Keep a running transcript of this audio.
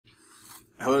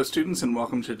Hello students, and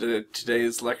welcome to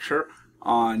today's lecture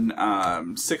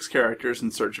on Six Characters in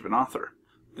Search of an Author.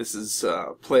 This is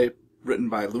a play written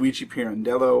by Luigi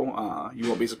Pirandello. You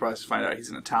won't be surprised to find out he's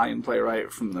an Italian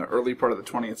playwright from the early part of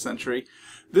the 20th century.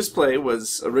 This play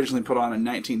was originally put on in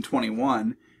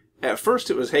 1921. At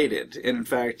first it was hated, and in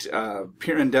fact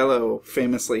Pirandello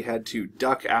famously had to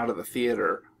duck out of the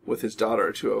theater with his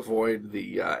daughter to avoid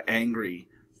the angry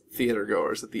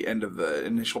theatergoers at the end of the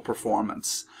initial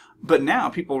performance. But now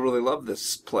people really love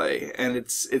this play, and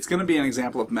it's going to be an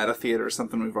example of meta theater,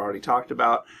 something we've already talked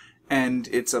about, and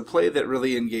it's a play that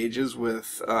really engages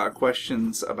with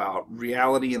questions about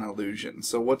reality and illusion.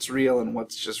 So what's real and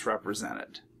what's just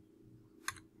represented?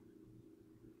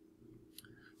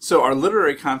 So our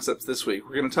literary concepts this week,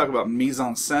 we're going to talk about mise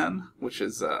en scène, which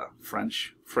is a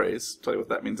French phrase. I'll tell you what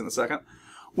that means in a second.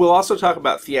 We'll also talk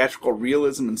about theatrical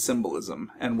realism and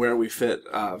symbolism, and where we fit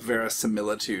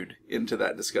verisimilitude into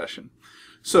that discussion.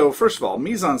 So first of all,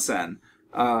 mise en scène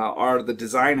are the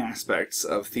design aspects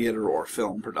of theater or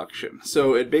film production.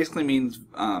 So it basically means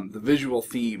the visual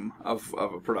theme of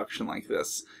a production like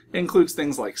this. It includes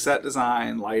things like set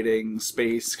design, lighting,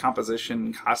 space,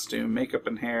 composition, costume, makeup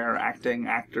and hair, acting,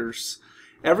 actors.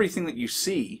 Everything that you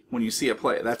see when you see a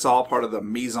play, that's all part of the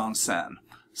mise en scène.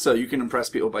 So you can impress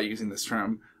people by using this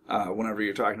term whenever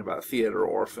you're talking about theater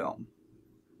or film.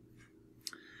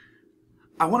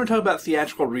 I want to talk about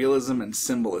theatrical realism and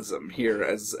symbolism here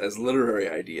as literary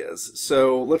ideas.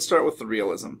 So let's start with the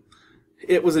realism.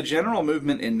 It was a general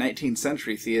movement in 19th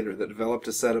century theater that developed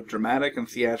a set of dramatic and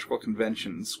theatrical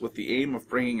conventions with the aim of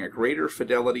bringing a greater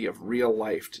fidelity of real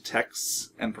life to texts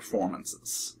and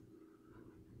performances.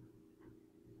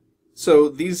 So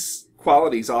these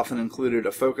qualities often included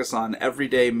a focus on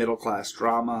everyday middle-class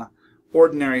drama,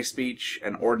 ordinary speech,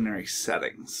 and ordinary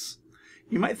settings.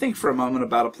 You might think for a moment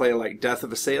about a play like Death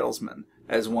of a Salesman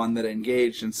as one that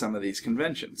engaged in some of these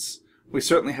conventions. We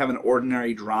certainly have an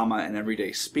ordinary drama and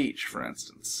everyday speech, for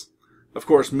instance. Of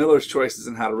course, Miller's choices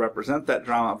in how to represent that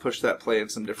drama push that play in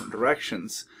some different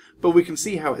directions, but we can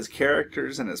see how his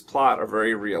characters and his plot are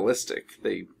very realistic.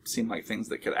 They seem like things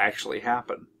that could actually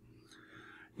happen.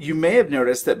 You may have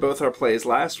noticed that both our plays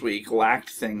last week lacked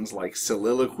things like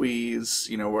soliloquies,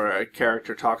 where a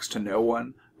character talks to no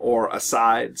one, or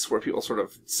asides, where people sort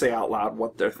of say out loud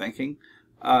what they're thinking.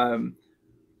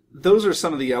 Those are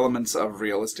some of the elements of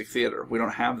realistic theater. We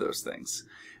don't have those things.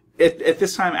 At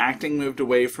this time, acting moved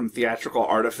away from theatrical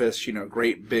artifice,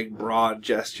 great big broad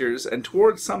gestures, and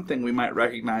towards something we might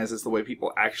recognize as the way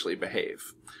people actually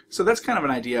behave. So that's kind of an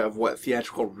idea of what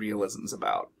theatrical realism is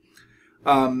about.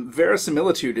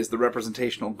 Verisimilitude is the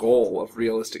representational goal of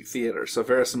realistic theater. So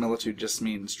verisimilitude just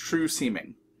means true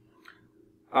seeming.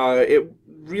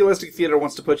 Realistic theater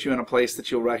wants to put you in a place that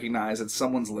you'll recognize as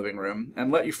someone's living room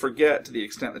and let you forget, to the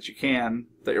extent that you can,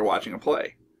 that you're watching a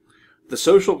play. The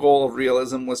social goal of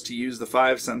realism was to use the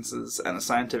five senses and a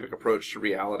scientific approach to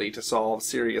reality to solve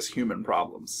serious human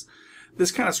problems.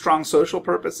 This kind of strong social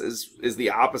purpose is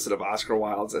the opposite of Oscar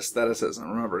Wilde's aestheticism.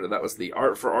 Remember, that was the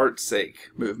art for art's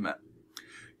sake movement.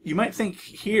 You might think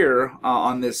here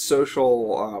on this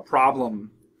social problem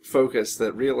focus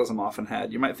that realism often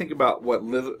had, you might think about what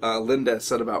Linda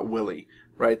said about Willie,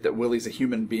 right? That Willie's a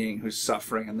human being who's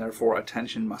suffering and therefore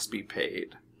attention must be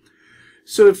paid.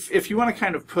 So if you want to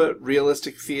kind of put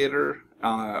realistic theater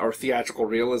or theatrical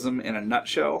realism in a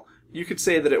nutshell, you could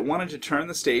say that it wanted to turn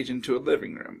the stage into a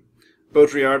living room.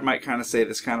 Baudrillard might kind of say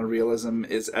this kind of realism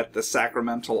is at the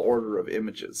sacramental order of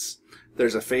images.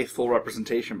 There's a faithful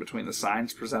representation between the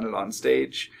signs presented on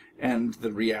stage and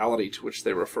the reality to which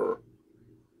they refer.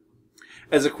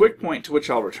 As a quick point to which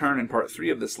I'll return in part 3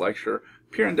 of this lecture,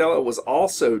 Pirandello was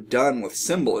also done with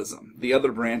symbolism, the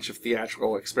other branch of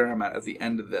theatrical experiment at the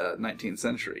end of the 19th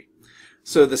century.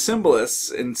 So the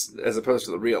symbolists, as opposed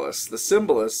to the realists, the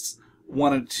symbolists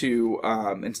wanted to,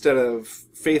 instead of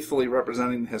faithfully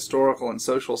representing the historical and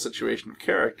social situation of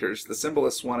characters, the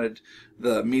symbolists wanted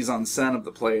the mise en scène of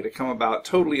the play to come about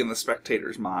totally in the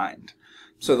spectator's mind.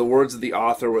 So the words of the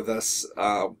author were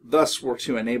thus were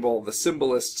to enable the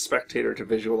symbolist spectator to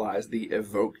visualize the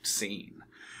evoked scene.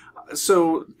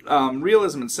 So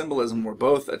realism and symbolism were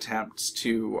both attempts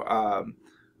to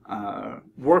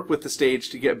work with the stage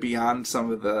to get beyond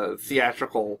some of the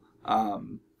theatrical,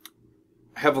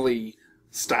 heavily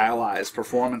stylized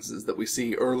performances that we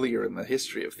see earlier in the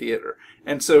history of theater.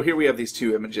 And so here we have these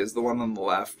two images, the one on the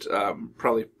left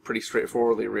probably pretty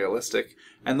straightforwardly realistic,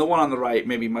 and the one on the right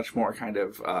maybe much more kind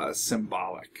of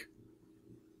symbolic.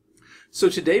 So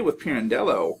today with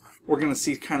Pirandello, we're going to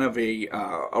see kind of a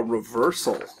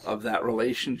reversal of that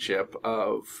relationship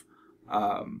of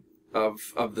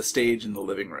the stage and the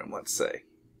living room, let's say.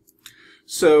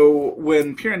 So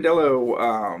when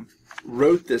Pirandello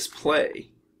wrote this play,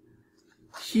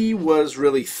 he was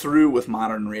really through with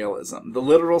modern realism. The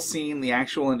literal scene, the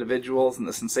actual individuals, and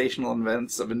the sensational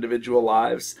events of individual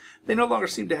lives, they no longer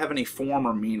seem to have any form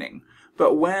or meaning.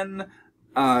 But when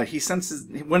he found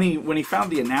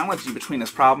the analogy between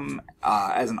his problem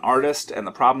as an artist and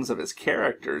the problems of his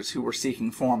characters who were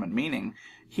seeking form and meaning,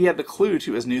 he had the clue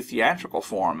to his new theatrical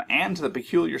form and to the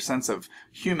peculiar sense of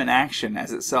human action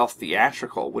as itself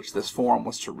theatrical, which this form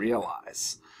was to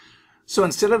realize. So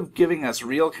instead of giving us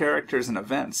real characters and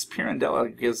events,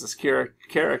 Pirandello gives us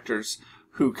characters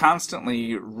who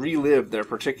constantly relive their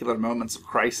particular moments of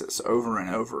crisis over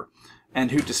and over,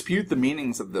 and who dispute the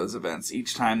meanings of those events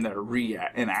each time they're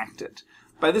reenacted.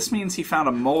 By this means he found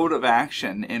a mode of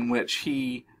action in which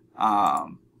he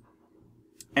and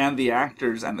the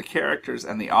actors and the characters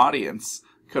and the audience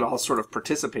could all sort of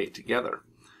participate together.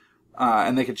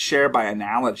 And they could share by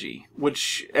analogy,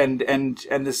 which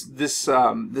this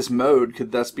mode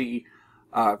could thus be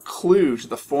a clue to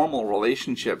the formal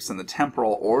relationships and the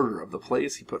temporal order of the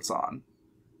plays he puts on.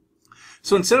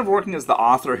 So instead of working as the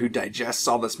author who digests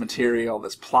all this material,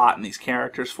 this plot, and these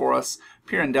characters for us,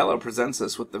 Pirandello presents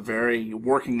us with the very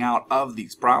working out of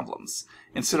these problems.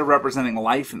 Instead of representing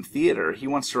life in theater, he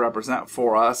wants to represent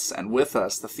for us and with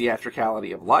us the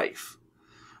theatricality of life.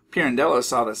 Pirandello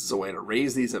saw this as a way to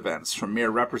raise these events from mere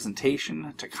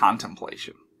representation to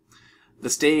contemplation. The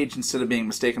stage, instead of being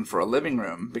mistaken for a living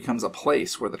room, becomes a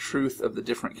place where the truth of the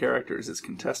different characters is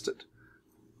contested.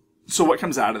 So what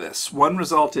comes out of this? One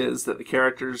result is that the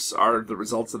characters are the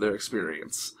results of their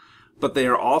experience, but they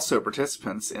are also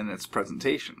participants in its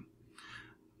presentation.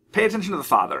 Pay attention to the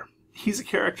father. He's a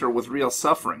character with real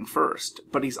suffering first,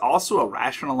 but he's also a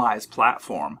rationalized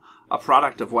platform, a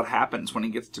product of what happens when he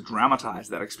gets to dramatize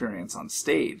that experience on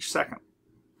stage second.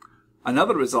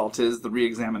 Another result is the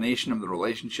re-examination of the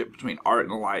relationship between art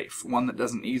and life, one that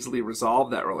doesn't easily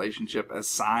resolve that relationship as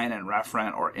sign and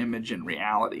referent or image and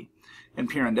reality. In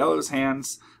Pirandello's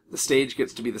hands, the stage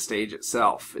gets to be the stage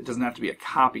itself. It doesn't have to be a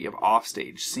copy of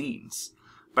offstage scenes.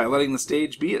 By letting the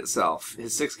stage be itself,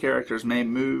 his 6 characters may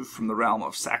move from the realm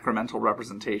of sacramental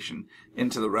representation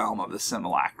into the realm of the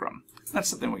simulacrum. That's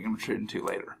something we can return to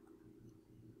later.